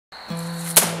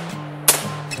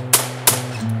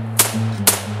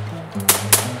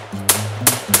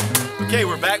Okay,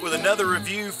 we're back with another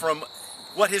review from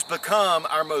what has become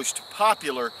our most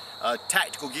popular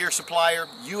tactical gear supplier,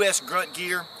 US Grunt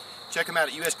Gear. Check them out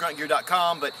at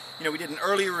usgruntgear.com. But you know, we did an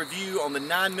earlier review on the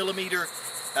 9mm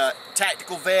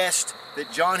tactical vest that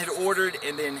John had ordered,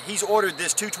 and then he's ordered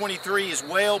this 223 as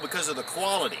well because of the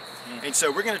quality. And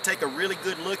so we're going to take a really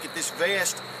good look at this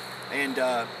vest, and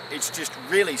it's just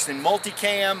really, it's in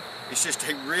multicam. It's just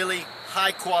a really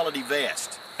high quality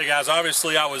vest. Hey guys,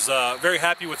 obviously I was very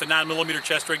happy with the 9mm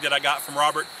chest rig that I got from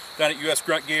Robert down at US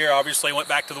Grunt Gear. Obviously I went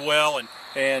back to the well,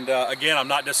 and again, I'm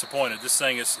not disappointed. This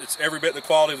thing it's every bit the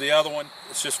quality of the other one.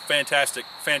 It's just fantastic,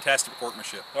 fantastic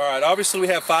workmanship. All right, obviously we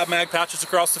have 5 mag pouches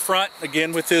across the front.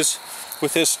 Again, with this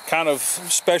kind of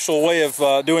special way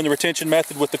of doing the retention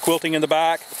method with the quilting in the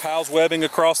back. The PALS webbing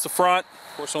across the front.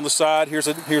 Of course, on the side, here's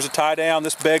a tie down.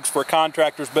 This begs for a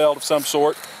contractor's belt of some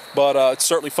sort, but it's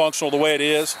certainly functional the way it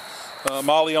is.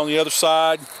 Molly on the other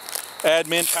side.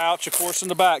 Admin pouch, of course, in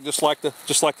the back, just like the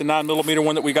 9mm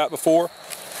one that we got before.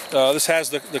 This has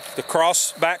the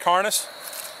cross back harness.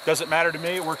 Doesn't matter to me,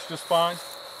 it works just fine.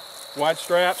 Wide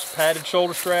straps, padded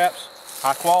shoulder straps,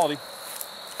 high quality,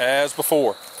 as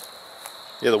before.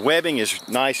 Yeah, the webbing is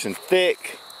nice and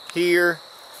thick here,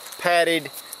 padded.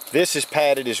 This is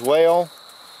padded as well.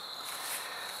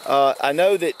 I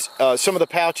know that some of the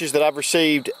pouches that I've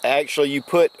received, actually you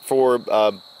put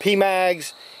for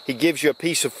P-mags, he gives you a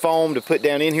piece of foam to put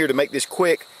down in here to make this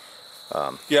quick.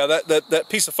 Yeah, that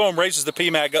piece of foam raises the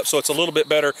P-mag up so it's a little bit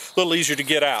better, a little easier to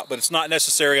get out, but it's not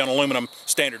necessary on aluminum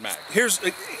standard mag. Here's,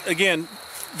 again,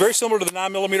 very similar to the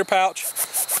 9mm pouch,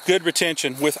 good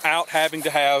retention without having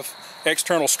to have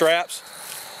external straps.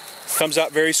 Comes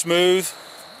out very smooth,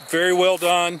 very well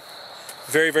done,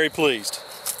 very, very pleased.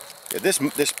 Yeah,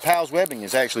 this PALS webbing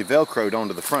is actually Velcroed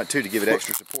onto the front too to give it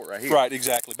extra support right here. Right,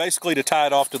 exactly. Basically to tie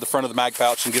it off to the front of the mag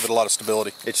pouch and give it a lot of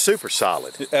stability. It's super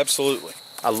solid. Absolutely.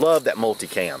 I love that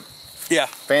multicam. Yeah.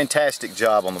 Fantastic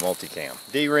job on the multicam.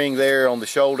 D-ring there on the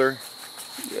shoulder.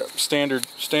 Yeah, standard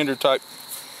type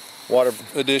water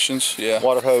additions. Yeah.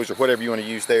 Water hose or whatever you want to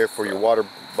use there for your water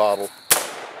bottle.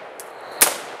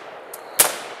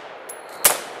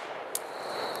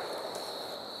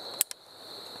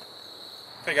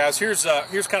 Okay guys, here's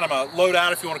kind of my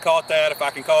loadout, if you want to call it that, if I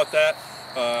can call it that.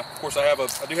 Of course, I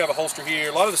do have a holster here.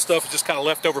 A lot of the stuff is just kind of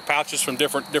leftover pouches from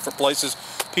different places.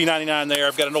 P99 there.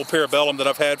 I've got an old Parabellum that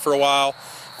I've had for a while.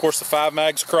 Of course, the 5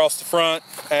 mags across the front.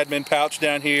 Admin pouch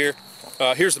down here.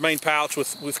 Here's the main pouch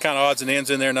with kind of odds and ends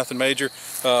in there, nothing major.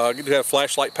 I do have a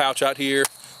flashlight pouch out here,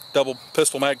 double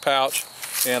pistol mag pouch,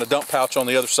 and a dump pouch on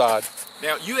the other side.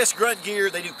 Now, US Grunt Gear,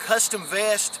 they do custom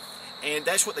vests, and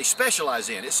that's what they specialize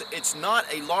in. It's not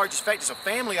a large, in fact, it's a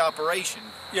family operation.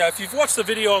 Yeah, if you've watched the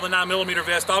video on the 9mm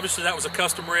vest, obviously that was a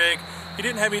custom rig. He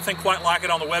didn't have anything quite like it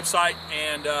on the website,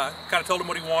 and kind of told him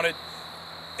what he wanted.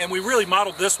 And we really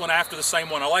modeled this one after the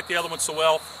same one. I like the other one so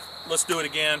well, let's do it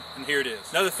again, and here it is.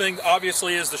 Another thing,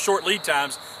 obviously, is the short lead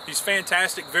times. He's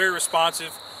fantastic, very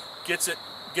responsive, gets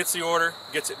the order,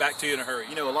 gets it back to you in a hurry.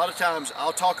 You know, a lot of times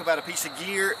I'll talk about a piece of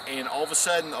gear, and all of a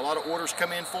sudden a lot of orders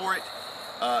come in for it.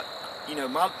 You know,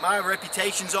 my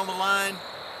reputation's on the line.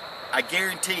 I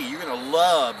guarantee you're going to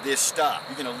love this stuff.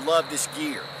 You're going to love this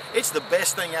gear. It's the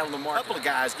best thing out on the market. A couple of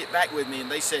guys get back with me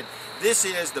and they said, this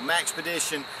is the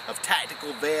Maxpedition of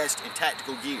tactical vest and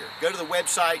tactical gear. Go to the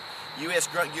website,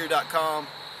 usgruntgear.com.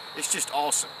 It's just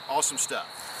awesome. Awesome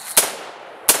stuff.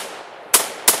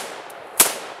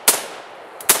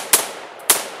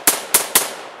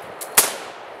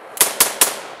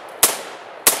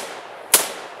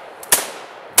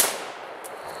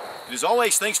 As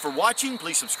always, thanks for watching.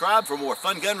 Please subscribe for more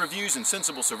fun gun reviews and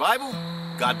sensible survival.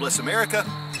 God bless America.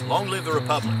 Long live the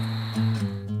Republic.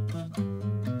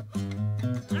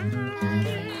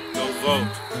 Go vote.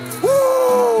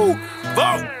 Woo!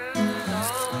 Vote!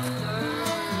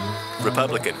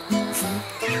 Republican.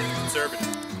 Conservative.